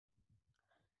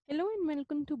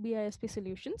welcome to BISP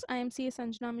Solutions. I am CS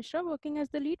Sanjana Mishra, working as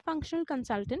the lead functional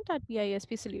consultant at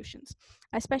BISP Solutions.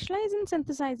 I specialize in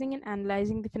synthesizing and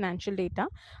analyzing the financial data.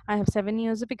 I have 7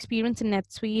 years of experience in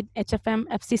NetSuite, HFM,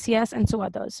 FCCS, and so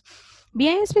others.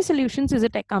 BISP Solutions is a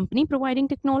tech company providing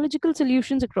technological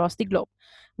solutions across the globe.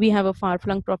 We have a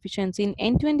far-flung proficiency in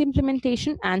end-to-end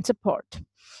implementation and support.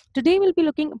 Today, we'll be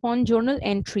looking upon journal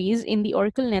entries in the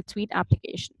Oracle NetSuite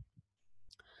application.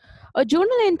 A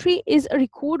journal entry is a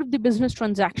record of the business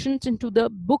transactions into the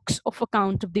books of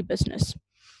account of the business.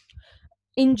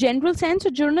 In general sense, a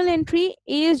journal entry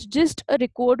is just a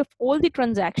record of all the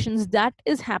transactions that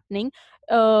is happening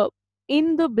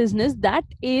in the business that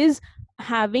is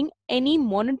having any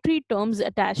monetary terms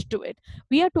attached to it.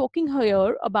 We are talking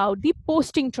here about the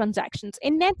posting transactions.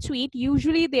 In NetSuite,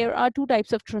 usually there are two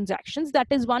types of transactions. That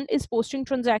is, one is posting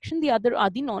transaction, the other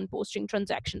are the non-posting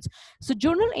transactions. So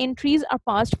journal entries are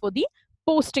passed for the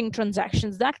posting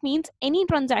transactions. That means any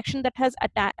transaction that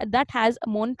has a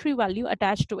monetary value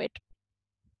attached to it.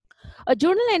 A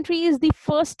journal entry is the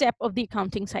first step of the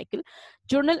accounting cycle.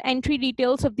 Journal entry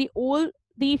details of all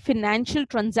the financial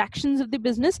transactions of the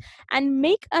business and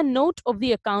make a note of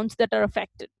the accounts that are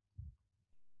affected.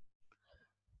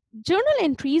 Journal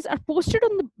entries are posted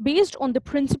based on the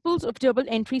principles of double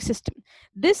entry system.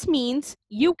 This means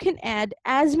you can add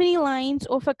as many lines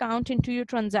of account into your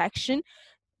transaction,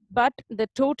 but the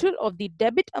total of the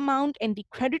debit amount and the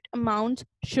credit amount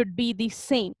should be the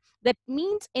same. That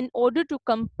means in order to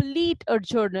complete a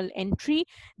journal entry,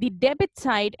 the debit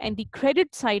side and the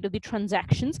credit side of the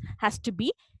transactions has to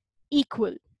be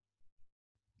equal.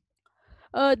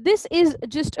 This is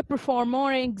just a pro forma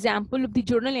or an example of the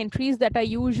journal entries that are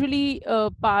usually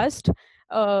passed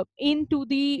into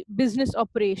the business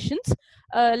operations.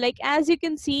 Like as you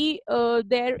can see,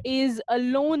 there is a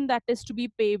loan that is to be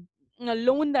paid,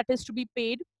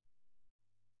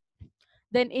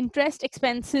 then interest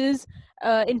expenses,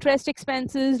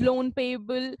 loan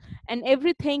payable, and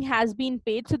everything has been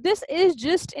paid. So this is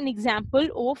just an example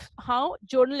of how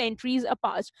journal entries are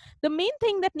passed. The main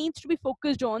thing that needs to be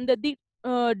focused on that the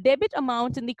debit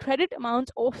amounts and the credit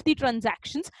amounts of the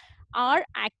transactions are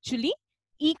actually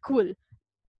equal.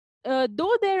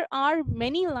 Though there are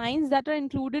many lines that are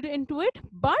included into it,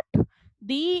 but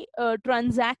the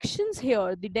transactions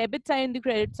here, the debit side and the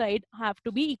credit side, have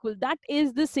to be equal. That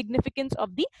is the significance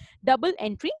of the double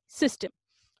entry system.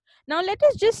 Now let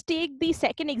us just take the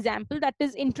second example, that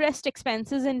is interest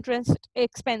expenses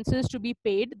to be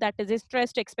paid. That is,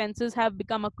 interest expenses have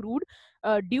become accrued,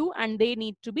 due, and they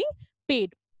need to be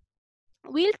paid.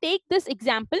 We'll take this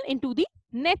example into the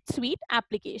NetSuite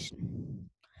application.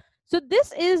 So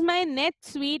this is my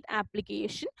NetSuite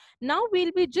application. Now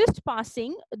we'll be just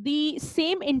passing the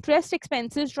same interest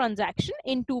expenses transaction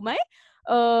into my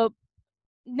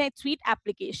NetSuite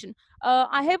application.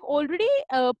 I have already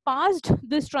passed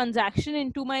this transaction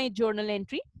into my journal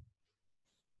entry.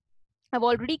 I've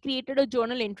already created a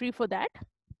journal entry for that.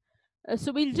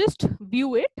 So we'll just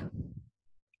view it.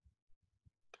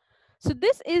 So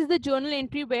this is the journal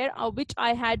entry where which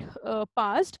I had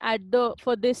passed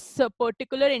for this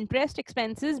particular interest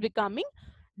expenses becoming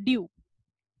due.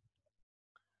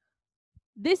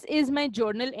 This is my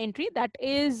journal entry.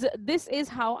 This is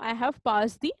how I have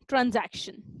passed the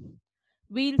transaction.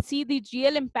 We'll see the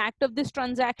GL impact of this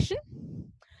transaction.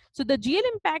 So the GL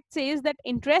impact says that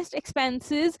interest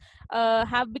expenses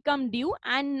have become due,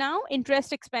 and now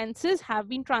interest expenses have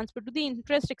been transferred to the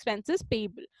interest expenses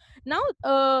payable. Now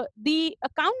the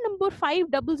account number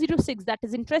 5006, that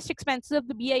is interest expenses of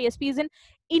the BISP, is an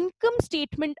income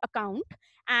statement account,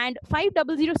 and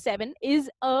 5007 is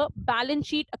a balance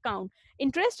sheet account.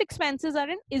 Interest expenses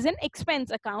is an expense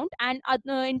account, and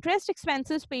interest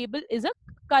expenses payable is a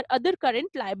other current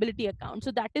liability account.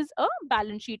 So that is a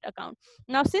balance sheet account.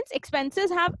 Now, since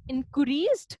expenses have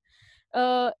increased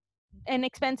and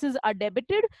expenses are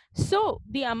debited, so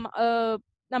the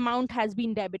amount has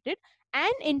been debited,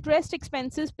 and interest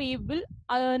expenses payable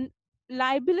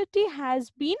liability has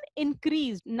been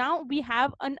increased. Now we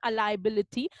have a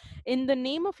liability in the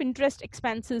name of interest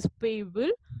expenses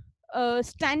payable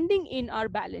standing in our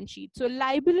balance sheet. So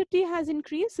liability has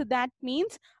increased. So that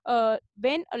means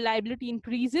when a liability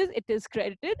increases, it is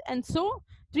credited, and so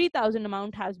 3,000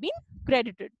 amount has been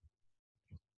credited.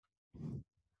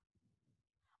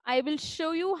 I will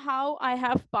show you how I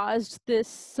have passed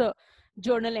this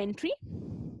journal entry.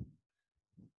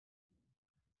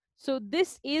 So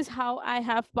this is how I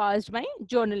have passed my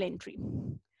journal entry.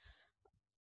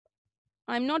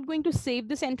 I'm not going to save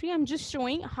this entry. I'm just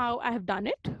showing how I have done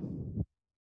it.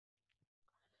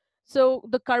 So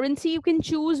the currency you can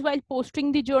choose while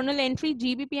posting the journal entry.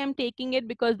 GBP, I'm taking it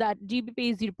because that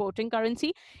GBP is the reporting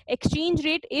currency. Exchange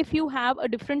rate, if you have a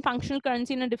different functional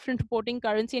currency and a different reporting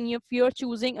currency, and if you're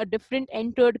choosing a different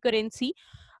entered currency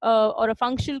or a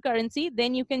functional currency,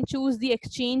 then you can choose the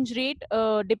exchange rate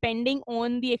depending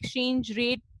on the exchange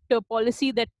rate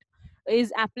policy that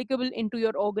is applicable into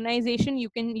your organization. You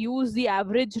can use the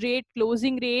average rate,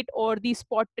 closing rate, or the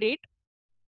spot rate.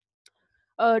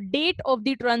 Date of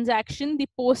the transaction, the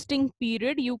posting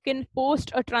period. You can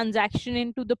post a transaction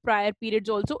into the prior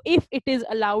periods also if it is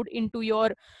allowed into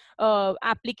your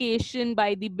application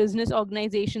by the business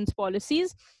organization's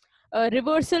policies.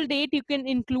 Reversal date, you can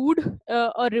include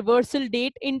a reversal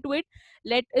date into it.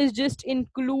 Let us just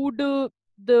include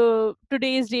the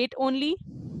today's date only,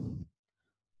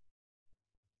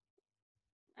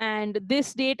 and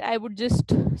this date I would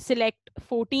just select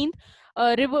 14th.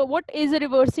 What is a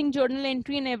reversing journal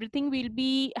entry and everything, we'll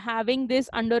be having this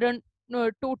under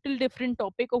a total different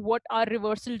topic of what are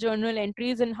reversal journal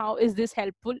entries and how is this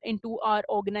helpful into our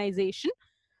organization.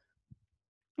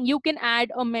 You can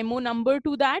add a memo number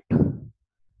to that.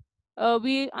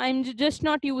 I'm just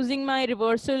not using my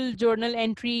reversal journal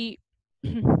entry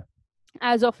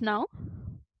as of now.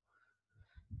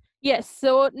 Yes,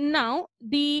 so now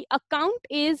the account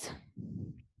is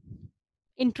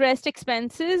interest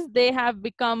expenses, they have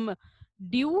become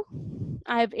due.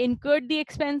 I have incurred the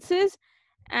expenses,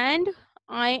 and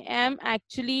I am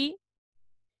actually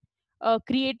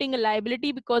creating a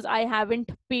liability because I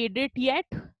haven't paid it yet.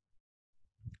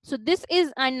 So this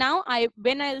is, and now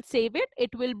when I'll save it,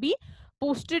 it will be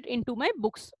posted into my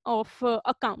books of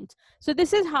accounts. So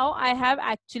this is how I have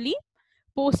actually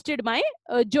posted my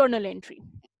journal entry.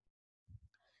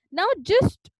 Now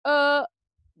just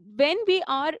when we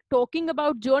are talking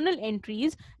about journal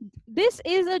entries, this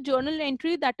is a journal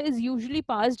entry that is usually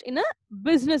passed in a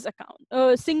business account,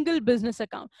 a single business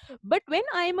account. But when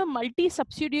I am a multi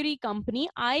subsidiary company,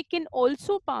 I can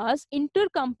also pass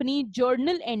intercompany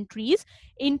journal entries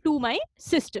into my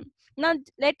system. Now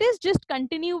let us just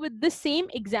continue with the same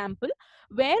example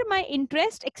where my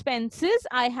interest expenses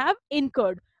I have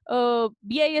incurred.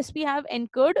 BISP have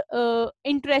incurred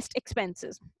interest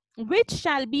expenses which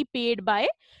shall be paid by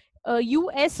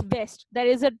US West. There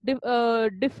is a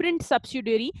different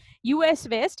subsidiary, US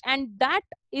West, and that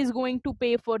is going to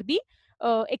pay for the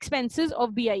expenses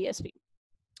of BISP.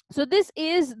 So this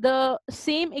is the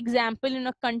same example in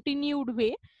a continued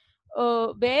way,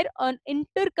 where an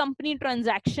intercompany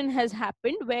transaction has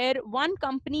happened, where one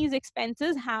company's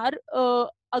expenses are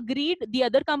agreed, the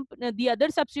other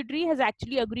subsidiary has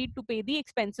actually agreed to pay the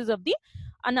expenses of the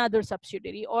another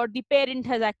subsidiary, or the parent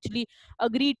has actually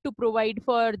agreed to provide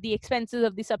for the expenses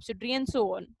of the subsidiary, and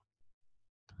so on.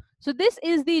 So this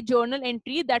is the journal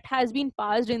entry that has been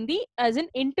passed in the as an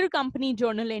intercompany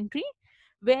journal entry,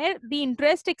 where the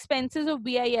interest expenses of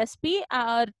BISP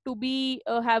are to be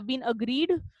have been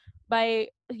agreed by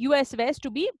US West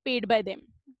to be paid by them.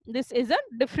 This is a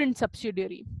different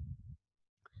subsidiary.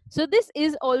 So this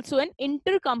is also an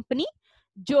intercompany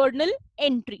journal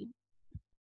entry.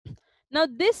 Now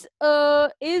this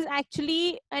is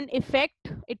actually an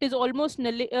effect. It is almost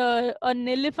a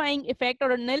nullifying effect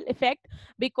or a null effect,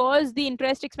 because the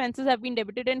interest expenses have been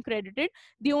debited and credited.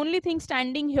 The only thing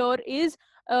standing here is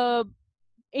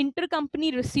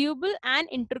intercompany receivable and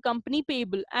intercompany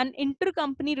payable. An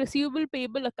intercompany receivable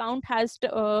payable account has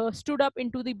stood up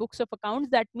into the books of accounts.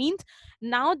 That means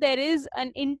now there is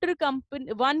an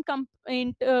intercompany,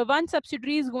 one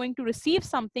subsidiary is going to receive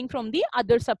something from the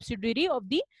other subsidiary of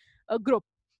the group.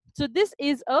 So this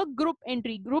is a group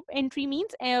entry. Group entry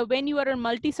means when you are a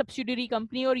multi-subsidiary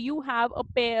company, or you have a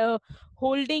pair,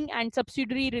 holding and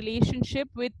subsidiary relationship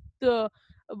with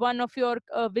one of your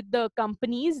with the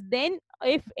companies, then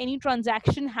if any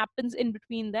transaction happens in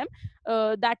between them,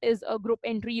 that is a group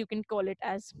entry, you can call it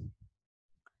as.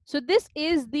 So this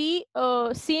is the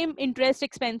same interest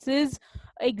expenses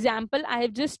example. I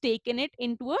have just taken it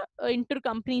into a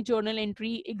intercompany journal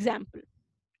entry example.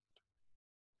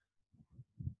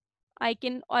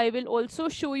 I will also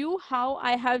show you how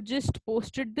I have just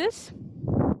posted this.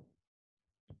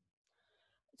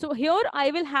 So here I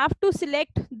will have to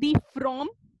select the from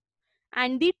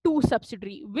and the to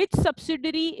subsidiary. Which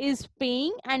subsidiary is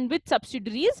paying and which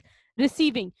subsidiary is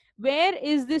receiving? Where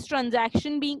is this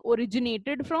transaction being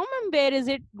originated from and where is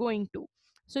it going to?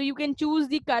 So you can choose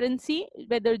the currency,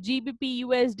 whether GBP,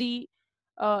 USD,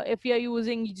 if you are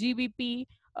using GBP,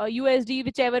 USD,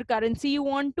 whichever currency you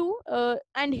want to.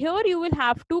 And here you will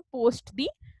have to post the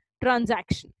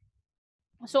transaction.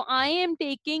 So I am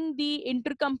taking the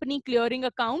intercompany clearing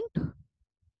account.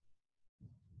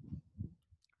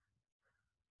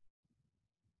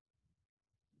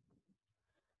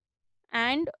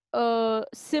 And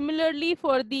similarly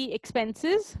for the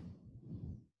expenses,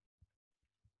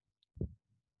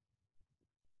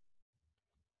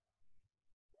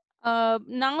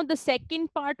 now the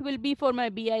second part will be for my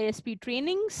BISP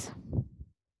trainings.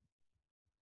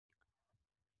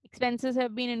 Expenses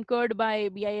have been incurred by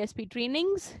BISP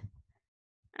trainings,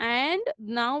 and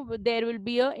now there will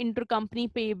be a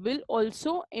intercompany payable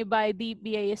also by the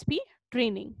BISP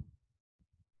training.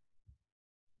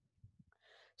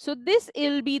 So this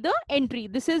will be the entry.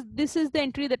 This is the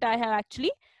entry that I have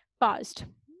actually passed.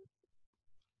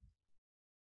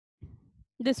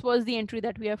 This was the entry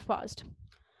that we have passed.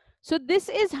 So this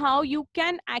is how you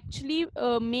can actually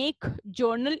make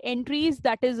journal entries,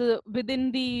 that is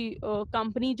within the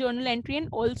company journal entry, and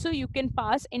also you can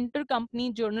pass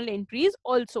intercompany journal entries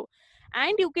also.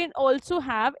 And you can also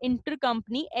have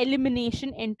intercompany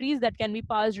elimination entries that can be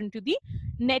passed into the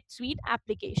NetSuite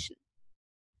application.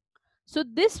 So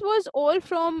this was all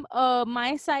from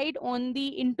my side on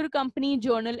the intercompany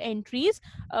journal entries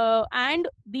and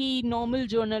the normal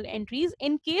journal entries.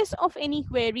 In case of any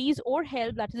queries or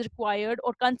help that is required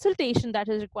or consultation that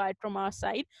is required from our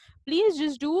side, please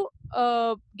just do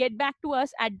get back to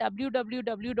us at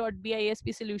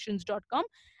www.bispsolutions.com,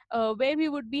 where we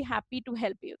would be happy to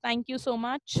help you. Thank you so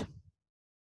much.